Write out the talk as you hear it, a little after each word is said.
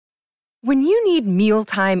When you need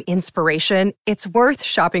mealtime inspiration, it's worth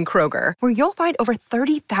shopping Kroger, where you'll find over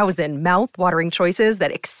 30,000 mouth-watering choices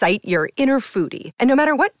that excite your inner foodie. And no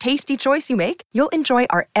matter what tasty choice you make, you'll enjoy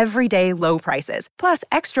our everyday low prices, plus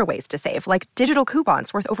extra ways to save, like digital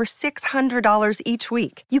coupons worth over $600 each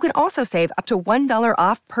week. You can also save up to $1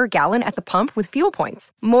 off per gallon at the pump with fuel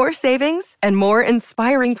points. More savings and more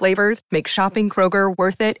inspiring flavors make shopping Kroger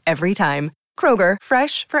worth it every time. Kroger,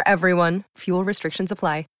 fresh for everyone. Fuel restrictions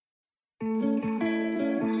apply.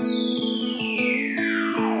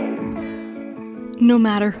 No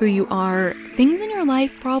matter who you are, things in your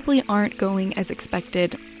life probably aren't going as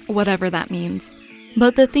expected, whatever that means.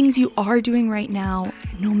 But the things you are doing right now,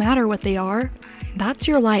 no matter what they are, that's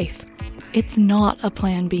your life. It's not a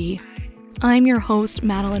plan B. I'm your host,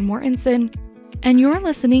 Madeline Mortensen, and you're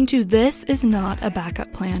listening to This Is Not a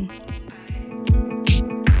Backup Plan.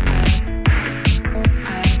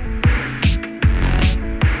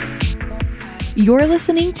 You're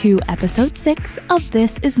listening to episode 6 of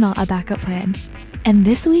This Is Not a Backup Plan. And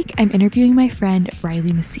this week, I'm interviewing my friend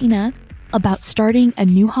Raeli Masina about starting a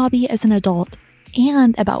new hobby as an adult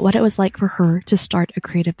and about what it was like for her to start a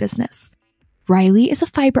creative business. Raeli is a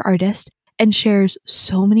fiber artist and shares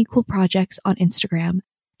so many cool projects on Instagram.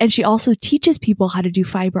 And she also teaches people how to do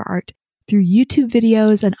fiber art through YouTube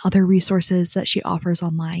videos and other resources that she offers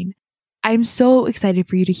online. I'm so excited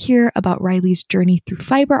for you to hear about Raeli's journey through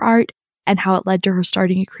fiber art and how it led to her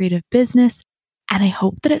starting a creative business. And I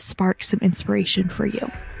hope that it sparks some inspiration for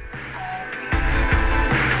you.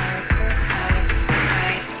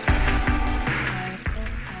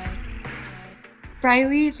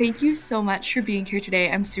 Raeli, thank you so much for being here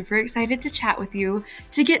today. I'm super excited to chat with you.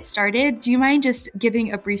 To get started, do you mind just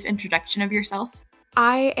giving a brief introduction of yourself?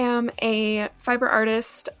 I am a fiber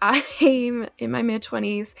artist. I'm in my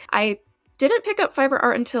mid-20s. I didn't pick up fiber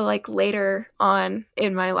art until later on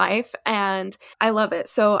in my life, and I love it.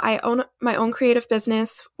 So I own my own creative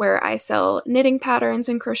business where I sell knitting patterns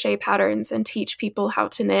and crochet patterns and teach people how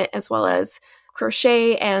to knit as well as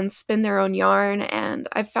crochet and spin their own yarn, and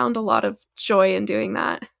I've found a lot of joy in doing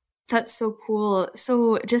that. That's so cool.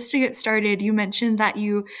 So just to get started, you mentioned that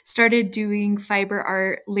you started doing fiber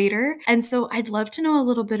art later. And so I'd love to know a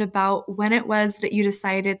little bit about when it was that you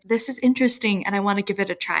decided this is interesting and I want to give it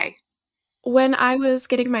a try. When I was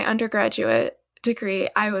getting my undergraduate degree,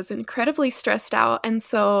 I was incredibly stressed out. And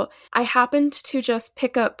so I happened to just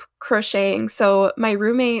pick up crocheting. So my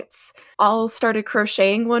roommates all started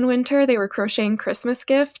crocheting one winter. They were crocheting Christmas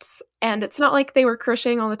gifts. And it's not like they were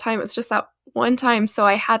crocheting all the time. It was just that one time. So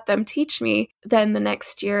I had them teach me. Then the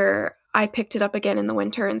next year, I picked it up again in the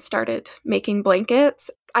winter and started making blankets.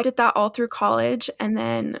 I did that all through college. And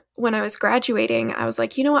then when I was graduating, I was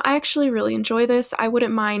like, you know what? I actually really enjoy this. I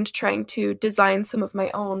wouldn't mind trying to design some of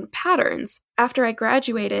my own patterns. After I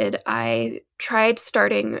graduated, I tried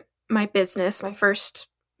starting my business, my first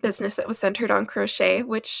business that was centered on crochet,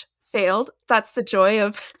 which failed. That's the joy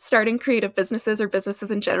of starting creative businesses or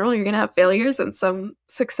businesses in general. You're going to have failures and some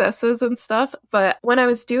successes and stuff. But when I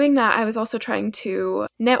was doing that, I was also trying to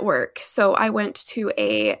network. So I went to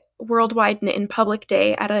a worldwide knit in public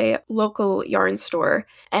day at a local yarn store.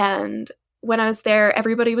 And when I was there,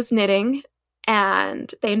 everybody was knitting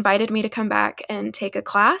and they invited me to come back and take a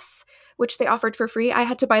class, which they offered for free. I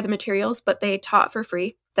had to buy the materials, but they taught for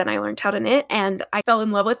free. Then I learned how to knit and I fell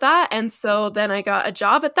in love with that. And so then I got a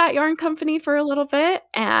job at that yarn company for a little bit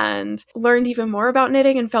and learned even more about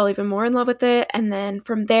knitting and fell even more in love with it. And then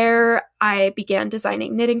from there, I began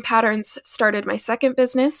designing knitting patterns, started my second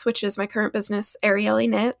business, which is my current business, Raeli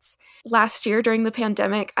Knits. Last year during the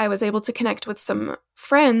pandemic, I was able to connect with some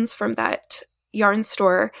friends from that yarn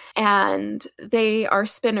store, and they are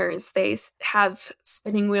spinners. They have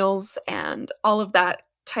spinning wheels and all of that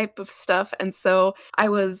type of stuff. And so I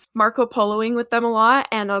was Marco Poloing with them a lot,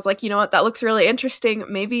 and I was like, you know what, that looks really interesting.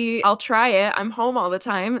 Maybe I'll try it. I'm home all the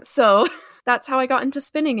time. So that's how I got into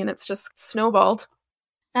spinning, and it's just snowballed.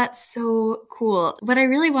 That's so cool. What I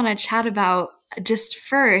really want to chat about just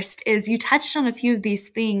first is you touched on a few of these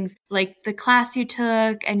things, like the class you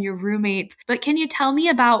took and your roommates, but can you tell me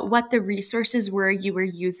about what the resources were you were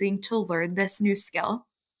using to learn this new skill?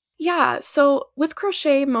 Yeah, so with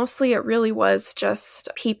crochet, mostly it really was just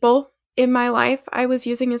people in my life I was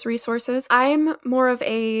using as resources. I'm more of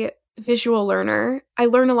a visual learner. I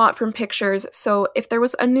learn a lot from pictures. So if there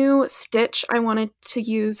was a new stitch I wanted to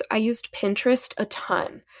use, I used Pinterest a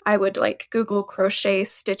ton. I would Google crochet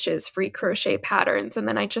stitches, free crochet patterns, and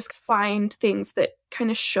then I just find things that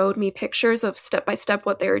kind of showed me pictures of step by step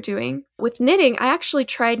what they were doing. With knitting, I actually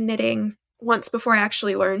tried knitting once before I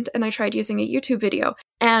actually learned, and I tried using a YouTube video.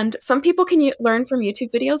 And some people can learn from YouTube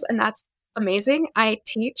videos, and that's amazing. I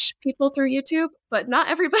teach people through YouTube, but not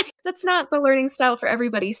everybody. That's not the learning style for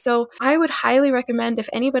everybody. So I would highly recommend if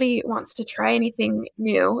anybody wants to try anything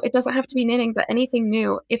new, it doesn't have to be knitting, but anything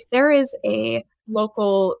new, if there is a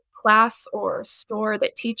local class or store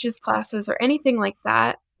that teaches classes or anything like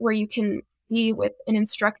that, where you can be with an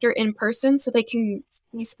instructor in person so they can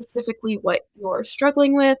see specifically what you're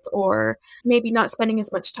struggling with, or maybe not spending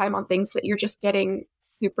as much time on things that you're just getting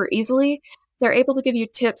super easily. They're able to give you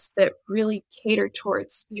tips that really cater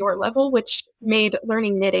towards your level, which made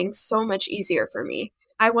learning knitting so much easier for me.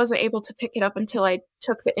 I wasn't able to pick it up until I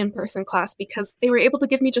took the in-person class because they were able to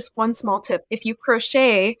give me just one small tip. If you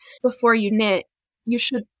crochet before you knit, you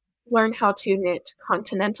should learn how to knit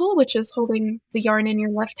continental, which is holding the yarn in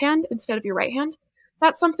your left hand instead of your right hand.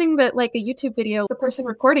 That's something that, like a YouTube video, the person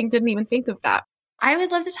recording didn't even think of that. I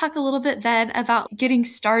would love to talk a little bit then about getting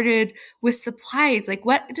started with supplies. Like,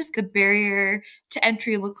 what does the barrier to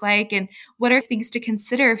entry look like? And what are things to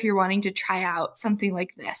consider if you're wanting to try out something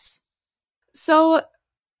like this? So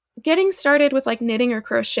getting started with like knitting or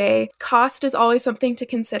crochet, cost is always something to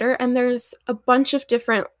consider. And there's a bunch of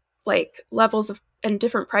different like levels of and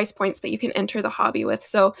different price points that you can enter the hobby with.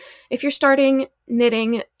 So if you're starting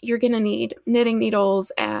knitting, you're going to need knitting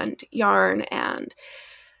needles and yarn and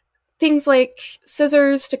things like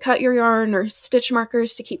scissors to cut your yarn or stitch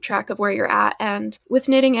markers to keep track of where you're at. And with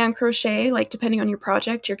knitting and crochet, like depending on your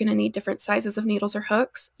project, you're going to need different sizes of needles or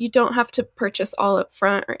hooks. You don't have to purchase all up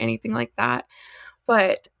front or anything like that.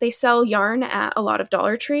 But they sell yarn at a lot of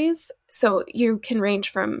Dollar Trees. So you can range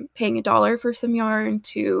from paying $1 for some yarn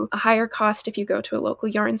to a higher cost if you go to a local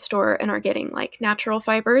yarn store and are getting like natural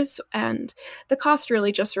fibers. And the cost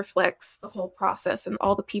really just reflects the whole process and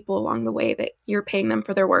all the people along the way that you're paying them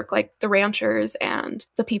for their work, like the ranchers and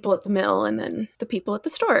the people at the mill and then the people at the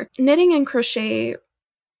store. Knitting and crochet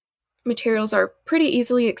materials are pretty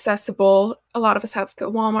easily accessible. A lot of us have a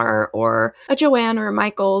Walmart or a Joann or a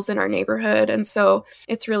Michael's in our neighborhood, and so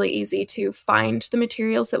it's really easy to find the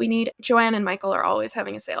materials that we need. Joann and Michael are always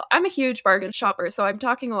having a sale. I'm a huge bargain shopper, so I'm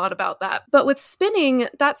talking a lot about that. But with spinning,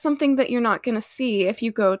 that's something that you're not going to see if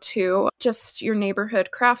you go to just your neighborhood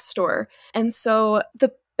craft store. And so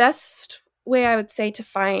the best way I would say to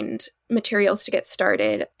find materials to get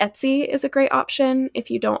started, Etsy is a great option if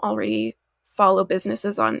you don't already follow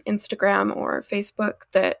businesses on Instagram or Facebook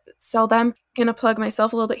that sell them. Gonna plug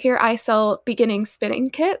myself a little bit here. I sell beginning spinning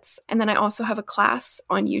kits, and then I also have a class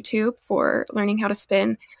on YouTube for learning how to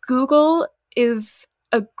spin. Google is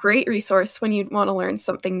a great resource when you want to learn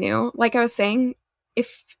something new. Like I was saying,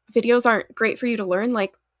 if videos aren't great for you to learn,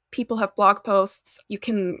 like people have blog posts, you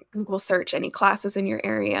can Google search any classes in your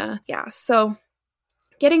area. Yeah, so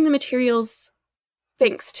getting the materials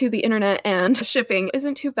thanks to the internet and shipping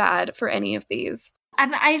isn't too bad for any of these.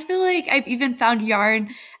 And I feel like I've even found yarn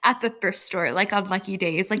at the thrift store, like on lucky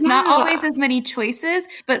days. Like not always as many choices,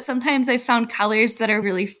 but sometimes I've found colors that are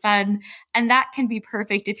really fun. And that can be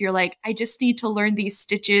perfect if you're like, I just need to learn these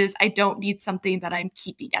stitches. I don't need something that I'm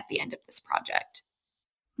keeping at the end of this project.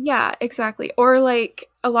 Yeah, exactly. Or like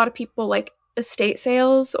a lot of people like estate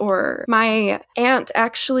sales, or my aunt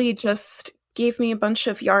actually just gave me a bunch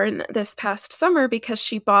of yarn this past summer because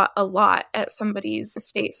she bought a lot at somebody's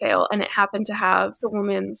estate sale and it happened to have the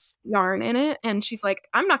woman's yarn in it. And she's like,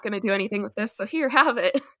 I'm not going to do anything with this, so here, have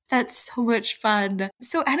it. That's so much fun.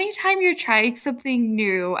 So anytime you're trying something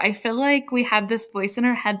new, I feel like we have this voice in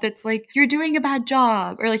our head that's like, you're doing a bad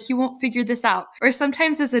job, or like, you won't figure this out. Or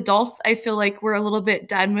sometimes as adults, I feel like we're a little bit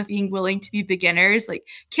done with being willing to be beginners. Like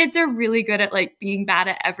kids are really good at like being bad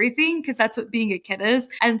at everything because that's what being a kid is.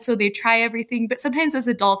 And so they try everything. But sometimes as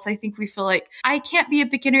adults, I think we feel like, I can't be a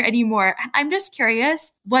beginner anymore. And I'm just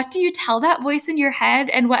curious, what do you tell that voice in your head?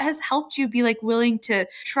 And what has helped you be like willing to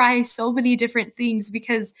try so many different things?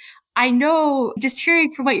 Because I know, just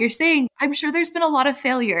hearing from what you're saying, I'm sure there's been a lot of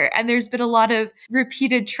failure and there's been a lot of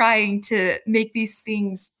repeated trying to make these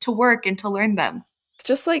things to work and to learn them. It's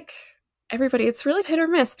just like everybody, it's really hit or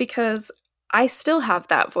miss because I still have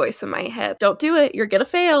that voice in my head. Don't do it. You're going to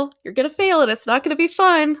fail. You're going to fail and it's not going to be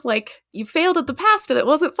fun. Like you failed at the past and it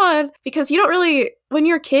wasn't fun because you don't really, when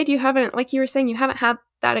you're a kid, you haven't, like you were saying, you haven't had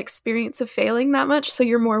that experience of failing that much, so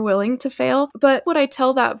you're more willing to fail. But what I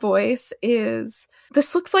tell that voice is,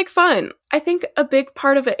 this looks like fun. I think a big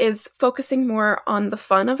part of it is focusing more on the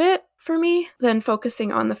fun of it for me than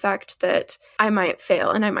focusing on the fact that I might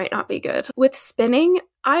fail and I might not be good. With spinning,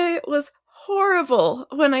 I was horrible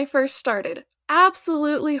when I first started.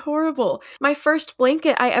 Absolutely horrible. My first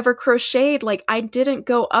blanket I ever crocheted, like I didn't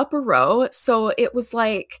go up a row, so it was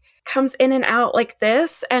like comes in and out like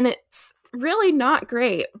this, and it's really not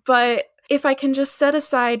great. But if I can just set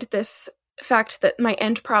aside this fact that my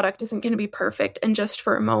end product isn't going to be perfect and just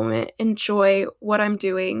for a moment enjoy what I'm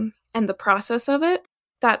doing and the process of it,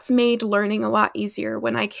 that's made learning a lot easier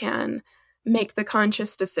when I can make the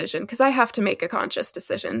conscious decision, because I have to make a conscious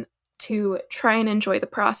decision to try and enjoy the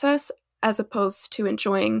process as opposed to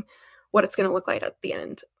enjoying what it's going to look like at the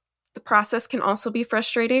end. The process can also be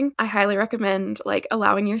frustrating. I highly recommend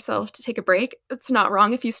allowing yourself to take a break. It's not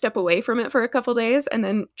wrong if you step away from it for a couple days and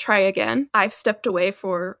then try again. I've stepped away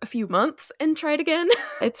for a few months and tried again.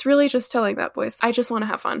 It's really just telling that voice, I just want to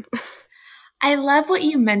have fun. I love what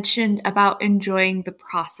you mentioned about enjoying the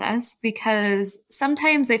process, because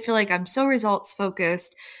sometimes I feel like I'm so results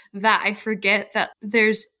focused that I forget that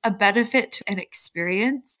there's a benefit to an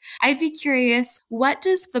experience. I'd be curious, what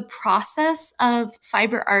does the process of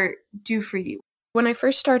fiber art do for you? When I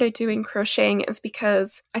first started doing crocheting, it was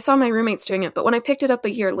because I saw my roommates doing it. But when I picked it up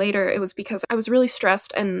a year later, it was because I was really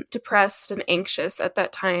stressed and depressed and anxious at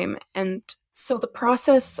that time. And so the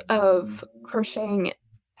process of crocheting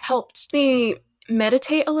helped me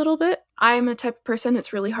meditate a little bit. I'm a type of person,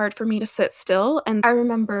 it's really hard for me to sit still. And I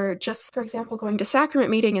remember just, for example, going to sacrament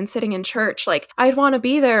meeting and sitting in church, I'd want to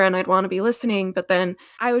be there and I'd want to be listening, but then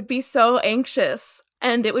I would be so anxious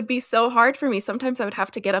and it would be so hard for me. Sometimes I would have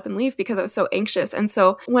to get up and leave because I was so anxious. And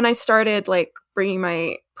so when I started bringing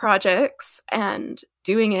my projects and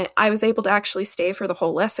doing it, I was able to actually stay for the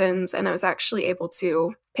whole lessons, and I was actually able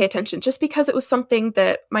to pay attention just because it was something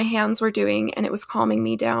that my hands were doing and it was calming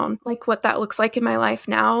me down. What that looks like in my life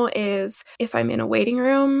now is if I'm in a waiting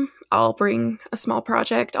room, I'll bring a small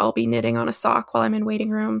project. I'll be knitting on a sock while I'm in waiting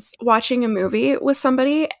rooms. Watching a movie with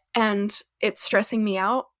somebody and it's stressing me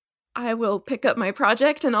out, I will pick up my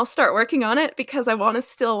project and I'll start working on it because I want to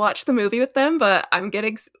still watch the movie with them, but I'm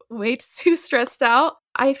getting way too stressed out.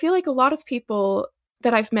 I feel like a lot of people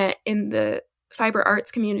that I've met in the fiber arts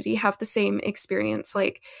community have the same experience.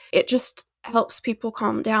 It just helps people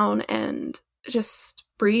calm down and just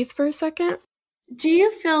breathe for a second. Do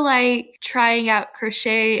you feel like trying out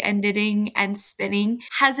crochet and knitting and spinning,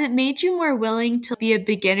 has it made you more willing to be a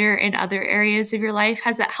beginner in other areas of your life?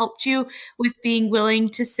 Has it helped you with being willing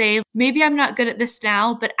to say, maybe I'm not good at this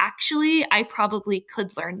now, but actually I probably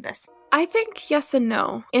could learn this? I think yes and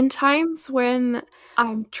no. In times when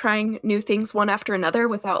I'm trying new things one after another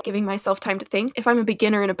without giving myself time to think, if I'm a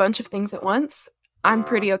beginner in a bunch of things at once, I'm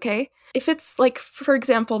pretty okay. If it's for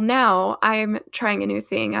example, now I'm trying a new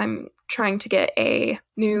thing. I'm trying to get a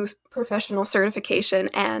new professional certification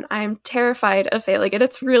and I'm terrified of failing it.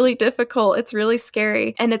 It's really difficult. It's really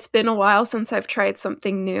scary. And it's been a while since I've tried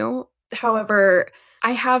something new. However,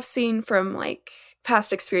 I have seen from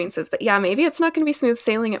past experiences that, yeah, maybe it's not going to be smooth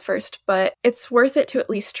sailing at first, but it's worth it to at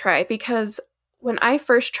least try, because when I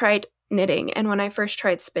first tried knitting and when I first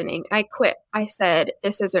tried spinning, I quit. I said,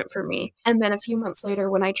 this isn't for me. And then a few months later,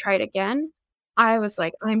 when I tried again, I was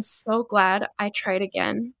like, I'm so glad I tried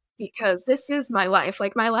again, because this is my life.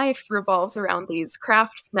 My life revolves around these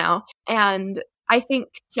crafts now. And I think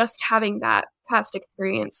just having that past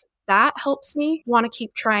experience, that helps me want to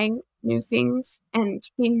keep trying new things and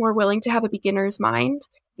being more willing to have a beginner's mind,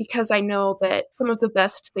 because I know that some of the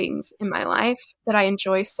best things in my life that I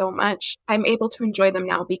enjoy so much, I'm able to enjoy them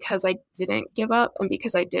now because I didn't give up and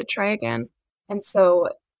because I did try again. And so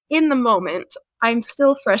in the moment, I'm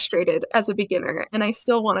still frustrated as a beginner and I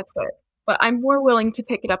still want to quit, but I'm more willing to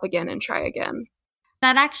pick it up again and try again.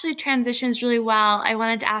 That actually transitions really well. I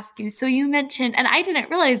wanted to ask you, so you mentioned, and I didn't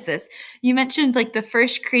realize this, you mentioned the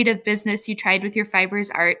first creative business you tried with your fibers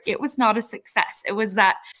art, it was not a success. It was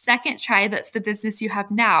that second try that's the business you have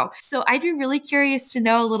now. So I'd be really curious to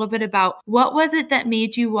know a little bit about what was it that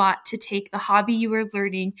made you want to take the hobby you were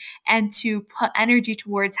learning and to put energy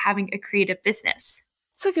towards having a creative business?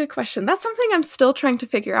 That's a good question. That's something I'm still trying to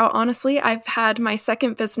figure out, honestly. I've had my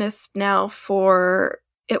second business now for,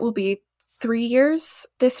 it will be 3 years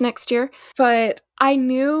this next year, but I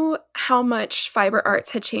knew how much fiber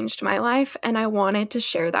arts had changed my life and I wanted to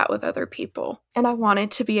share that with other people. And I wanted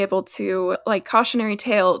to be able to, cautionary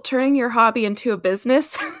tale, turning your hobby into a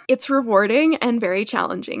business, it's rewarding and very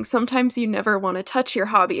challenging. Sometimes you never want to touch your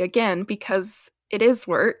hobby again because it is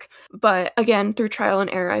work. But again, through trial and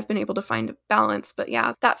error, I've been able to find a balance. But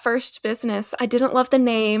yeah, that first business, I didn't love the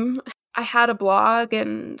name. I had a blog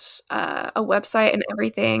and a website and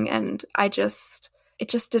everything, and it just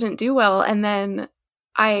didn't do well. And then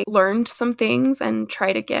I learned some things and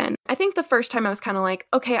tried again. I think the first time I was kind of like,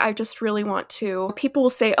 okay, I just really want to. People will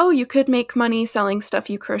say, oh, you could make money selling stuff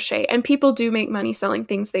you crochet. And people do make money selling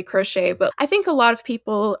things they crochet. But I think a lot of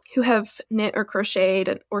people who have knit or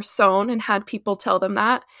crocheted or sewn and had people tell them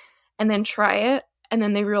that and then try it, and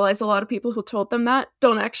then they realize a lot of people who told them that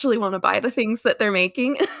don't actually want to buy the things that they're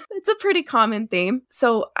making. It's a pretty common theme.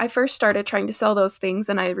 So I first started trying to sell those things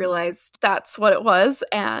and I realized that's what it was.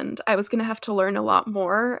 And I was going to have to learn a lot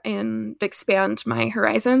more and expand my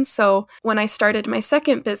horizons. So when I started my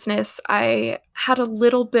second business, I had a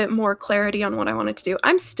little bit more clarity on what I wanted to do.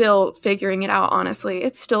 I'm still figuring it out, honestly.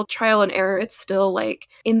 It's still trial and error. It's still like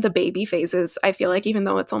in the baby phases, I feel like, even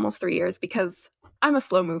though it's almost 3 years, because I'm a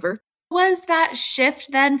slow mover. Was that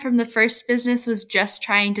shift then from the first business was just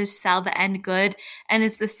trying to sell the end good? And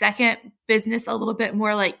is the second business a little bit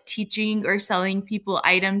more like teaching or selling people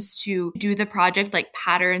items to do the project, like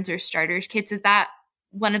patterns or starter kits? Is that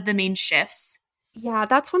one of the main shifts? Yeah,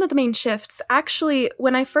 that's one of the main shifts. Actually,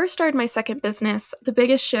 when I first started my second business, the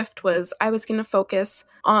biggest shift was I was going to focus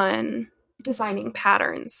on designing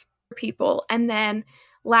patterns for people. And then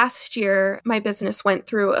last year, my business went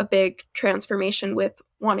through a big transformation with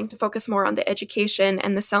wanting to focus more on the education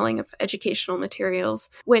and the selling of educational materials,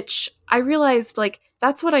 which I realized like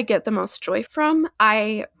that's what I get the most joy from.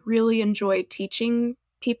 I really enjoy teaching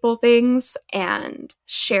people things and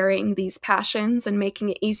sharing these passions and making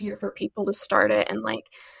it easier for people to start it and like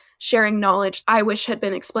sharing knowledge I wish had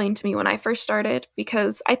been explained to me when I first started,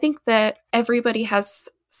 because I think that everybody has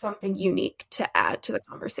something unique to add to the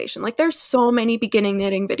conversation. Like there's so many beginning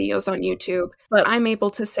knitting videos on YouTube, but I'm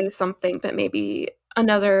able to say something that maybe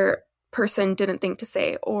another person didn't think to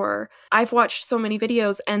say, or I've watched so many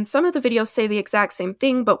videos and some of the videos say the exact same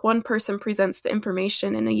thing, but one person presents the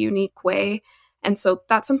information in a unique way. And so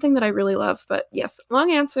that's something that I really love. But yes, long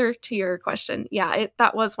answer to your question. Yeah,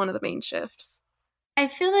 that was one of the main shifts. I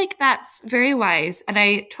feel like that's very wise. And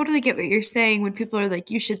I totally get what you're saying when people are like,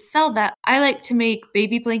 you should sell that. I like to make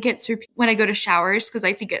baby blankets for when I go to showers because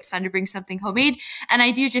I think it's fun to bring something homemade. And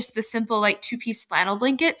I do just the simple like 2-piece flannel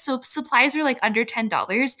blanket. So supplies are like under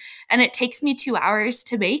 $10 and it takes me 2 hours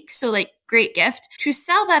to make. So like great gift. To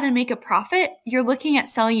sell that and make a profit, you're looking at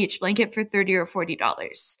selling each blanket for $30 or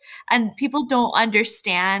 $40. And people don't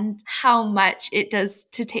understand how much it does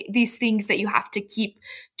to take these things that you have to keep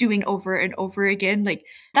doing over and over again. Like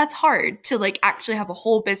that's hard to like actually have a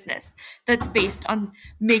whole business that's based on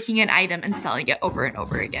making an item and selling it over and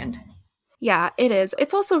over again. Yeah, it is.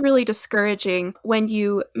 It's also really discouraging when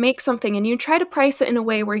you make something and you try to price it in a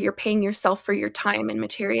way where you're paying yourself for your time and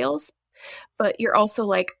materials, but you're also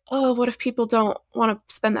like, oh, what if people don't want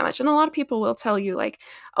to spend that much? And a lot of people will tell you like,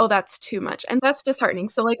 oh, that's too much. And that's disheartening.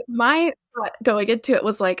 So like my thought going into it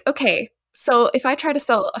was like, okay, so if I try to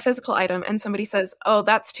sell a physical item and somebody says, oh,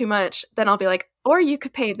 that's too much, then I'll be like, or you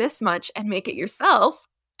could pay this much and make it yourself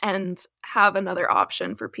and have another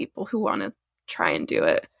option for people who want to try and do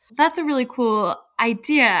it. That's a really cool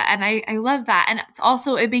idea. And I love that. And it's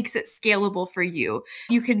also, it makes it scalable for you.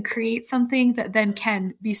 You can create something that then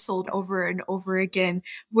can be sold over and over again,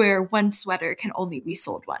 where one sweater can only be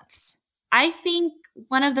sold once. I think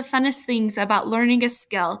one of the funnest things about learning a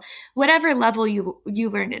skill, whatever level you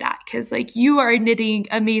learn it at, because like you are knitting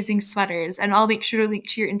amazing sweaters, and I'll make sure to link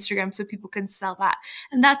to your Instagram so people can sell that.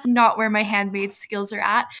 And that's not where my handmade skills are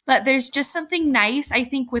at. But there's just something nice, I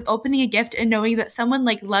think, with opening a gift and knowing that someone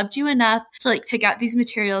like loved you enough to like pick out these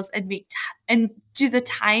materials and make and do the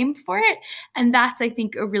time for it. And that's, I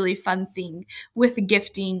think, a really fun thing with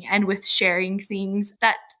gifting and with sharing things,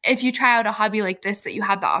 that if you try out a hobby like this, that you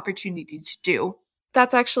have the opportunity to do.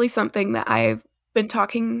 That's actually something that I've been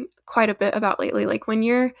talking quite a bit about lately. Like when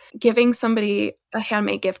you're giving somebody a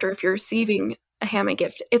handmade gift, or if you're receiving a handmade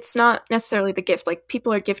gift, it's not necessarily the gift. Like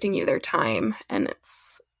people are gifting you their time, and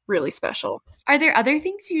it's really special. Are there other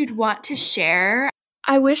things you'd want to share?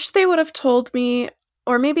 I wish they would have told me,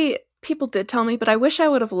 or maybe people did tell me, but I wish I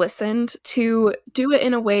would have listened to do it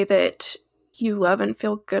in a way that you love and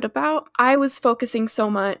feel good about. I was focusing so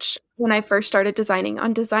much when I first started designing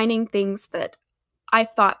on designing things that I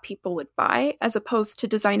thought people would buy, as opposed to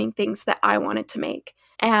designing things that I wanted to make.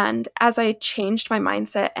 And as I changed my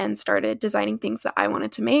mindset and started designing things that I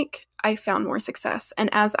wanted to make, I found more success. And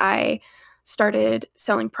as I started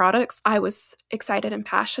selling products I was excited and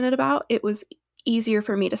passionate about, it was easier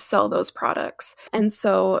for me to sell those products. And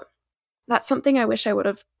so that's something I wish I would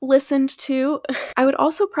have listened to. I would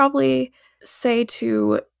also probably say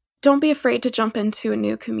to don't be afraid to jump into a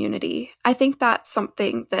new community. I think that's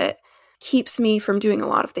something that keeps me from doing a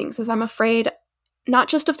lot of things, is I'm afraid not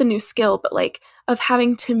just of the new skill, but like of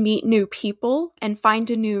having to meet new people and find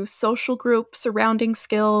a new social group surrounding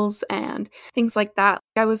skills and things like that.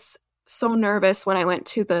 I was so nervous when I went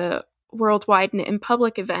to the Worldwide Knit in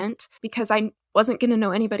Public event because I wasn't going to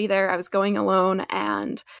know anybody there. I was going alone,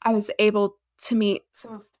 and I was able to meet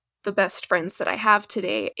some of the best friends that I have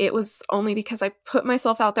today, it was only because I put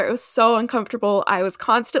myself out there. It was so uncomfortable. I was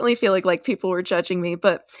constantly feeling like people were judging me,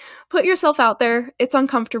 but put yourself out there. It's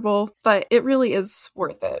uncomfortable, but it really is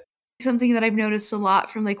worth it. Something that I've noticed a lot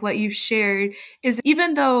from like what you've shared is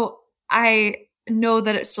even though I know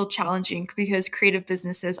that it's still challenging because creative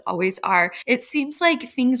businesses always are, it seems like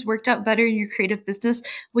things worked out better in your creative business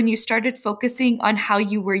when you started focusing on how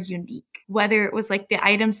you were unique, whether it was like the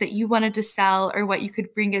items that you wanted to sell or what you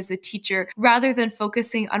could bring as a teacher, rather than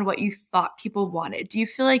focusing on what you thought people wanted. Do you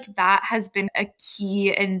feel like that has been a key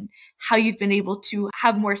in how you've been able to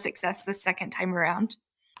have more success the second time around?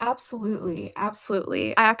 Absolutely.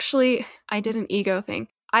 Absolutely. I did an ego thing.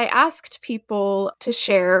 I asked people to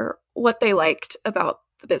share what they liked about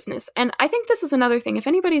the business. And I think this is another thing. If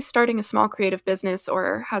anybody's starting a small creative business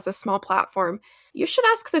or has a small platform, you should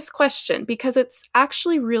ask this question because it's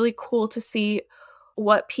actually really cool to see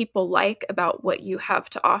what people like about what you have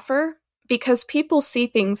to offer, because people see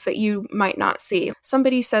things that you might not see.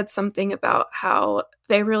 Somebody said something about how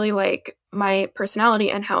they really like my personality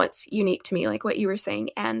and how it's unique to me, like what you were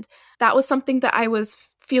saying. And that was something that I was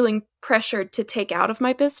feeling pressured to take out of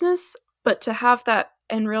my business, but to have that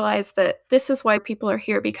and realize that this is why people are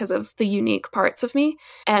here, because of the unique parts of me.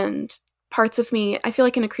 And parts of me, I feel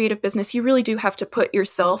like in a creative business, you really do have to put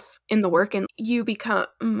yourself in the work and you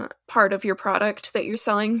become part of your product that you're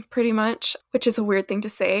selling pretty much, which is a weird thing to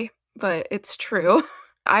say, but it's true.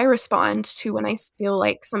 I respond to when I feel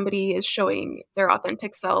like somebody is showing their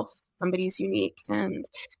authentic self, somebody's unique. And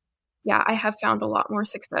yeah, I have found a lot more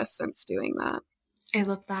success since doing that. I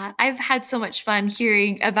love that. I've had so much fun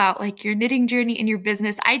hearing about like your knitting journey and your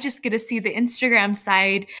business. I just get to see the Instagram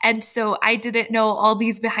side. And so I didn't know all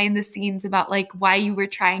these behind the scenes about like why you were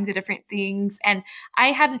trying the different things. And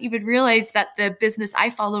I hadn't even realized that the business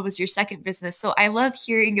I follow was your second business. So I love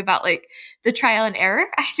hearing about like the trial and error.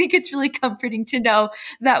 I think it's really comforting to know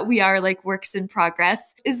that we are like works in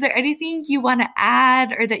progress. Is there anything you want to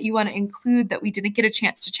add or that you want to include that we didn't get a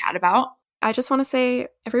chance to chat about? I just want to say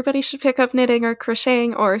everybody should pick up knitting or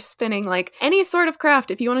crocheting or spinning, like any sort of craft.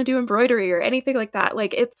 If you want to do embroidery or anything like that,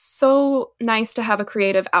 like it's so nice to have a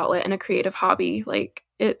creative outlet and a creative hobby. Like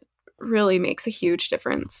it really makes a huge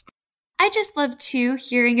difference. I just love too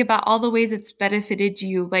hearing about all the ways it's benefited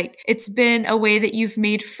you. Like it's been a way that you've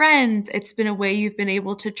made friends. It's been a way you've been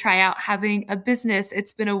able to try out having a business.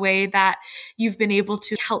 It's been a way that you've been able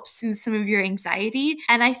to help soothe some of your anxiety.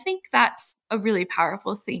 And I think that's a really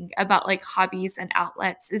powerful thing about like hobbies and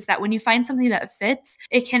outlets is that when you find something that fits,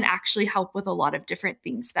 it can actually help with a lot of different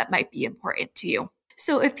things that might be important to you.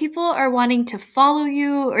 So if people are wanting to follow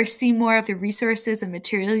you or see more of the resources and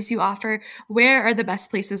materials you offer, where are the best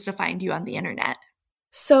places to find you on the internet?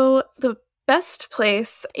 So the best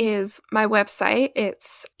place is my website.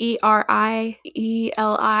 It's Erieli.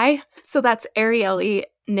 So that's Raeli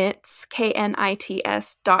knits,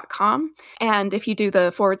 knits.com. And if you do the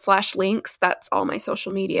 /links, that's all my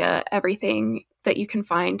social media, everything that you can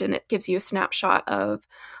find. And it gives you a snapshot of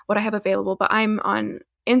what I have available. But I'm on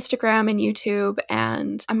Instagram and YouTube,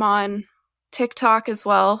 and I'm on TikTok as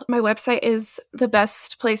well. My website is the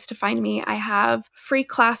best place to find me. I have free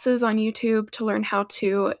classes on YouTube to learn how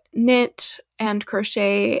to knit and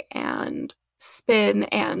crochet and spin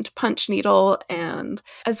and punch needle, and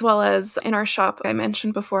as well as in our shop, I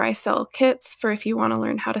mentioned before, I sell kits for if you want to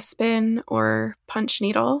learn how to spin or punch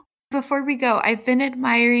needle. Before we go, I've been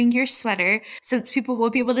admiring your sweater since people will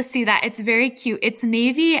be able to see that. It's very cute. It's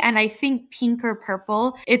navy and I think pink or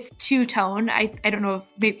purple. It's two-tone. I don't know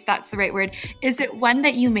if that's the right word. Is it one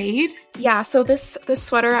that you made? Yeah, so this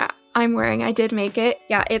sweater I'm wearing, I did make it.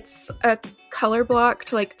 Yeah, it's a color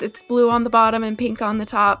blocked, like it's blue on the bottom and pink on the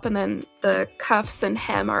top, and then the cuffs and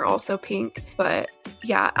hem are also pink. But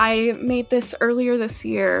yeah, I made this earlier this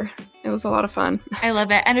year. It was a lot of fun. I love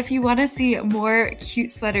it. And if you want to see more cute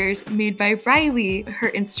sweaters made by Raeli, her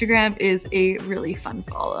Instagram is a really fun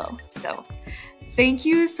follow. So thank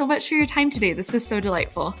you so much for your time today. This was so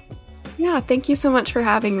delightful. Yeah, thank you so much for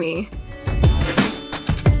having me.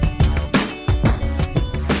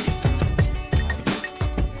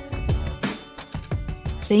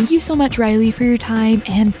 Thank you so much, Raeli, for your time,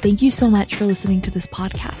 and thank you so much for listening to this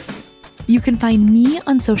podcast. You can find me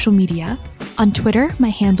on social media. On Twitter, my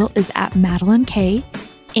handle is @MadelineK,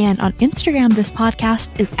 and on Instagram, this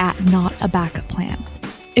podcast is @NotABackupPlan.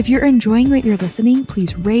 If you're enjoying what you're listening,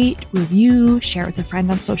 please rate, review, share with a friend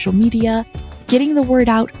on social media. Getting the word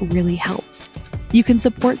out really helps. You can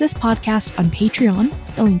support this podcast on Patreon.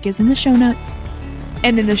 The link is in the show notes.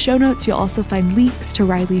 And in the show notes, you'll also find links to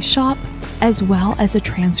Raeli's shop, as well as a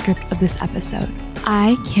transcript of this episode.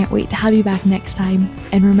 I can't wait to have you back next time.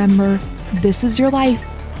 And remember, this is your life.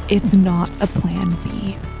 it's not a plan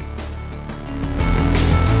B.